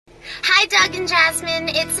Doug and Jasmine,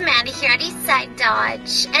 it's Amanda here at Eastside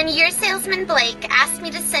Dodge, and your salesman Blake asked me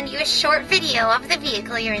to send you a short video of the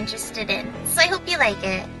vehicle you're interested in, so I hope you like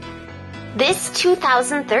it. This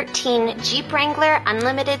 2013 Jeep Wrangler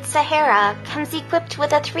Unlimited Sahara comes equipped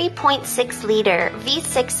with a 3.6-liter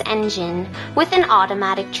V6 engine with an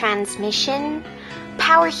automatic transmission,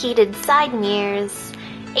 power-heated side mirrors,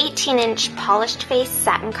 18-inch polished face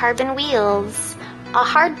satin carbon wheels, a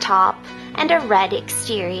hardtop, and a red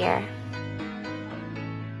exterior.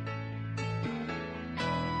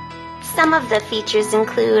 Some of the features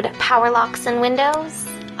include power locks and windows,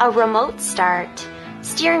 a remote start,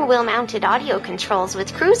 steering wheel mounted audio controls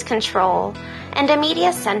with cruise control, and a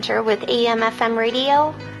media center with AM/FM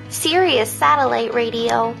radio, Sirius satellite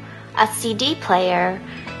radio, a CD player,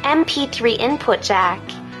 MP3 input jack,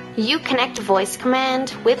 Uconnect voice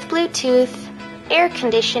command with Bluetooth, air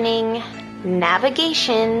conditioning,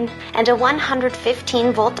 navigation, and a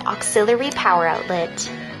 115-volt auxiliary power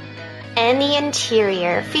outlet. And the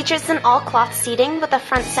interior features an all-cloth seating with a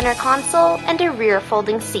front center console and a rear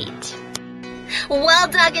folding seat. Well,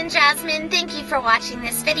 Doug and Jasmine, thank you for watching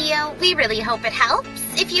this video. We really hope it helps.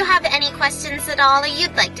 If you have any questions at all or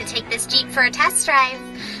you'd like to take this Jeep for a test drive,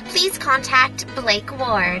 please contact Blake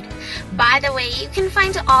Ward. By the way, you can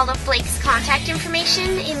find all of Blake's contact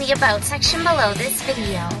information in the About section below this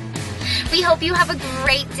video. We hope you have a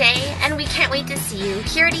great day, and we can't wait to see you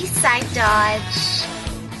here at Eastside Dodge.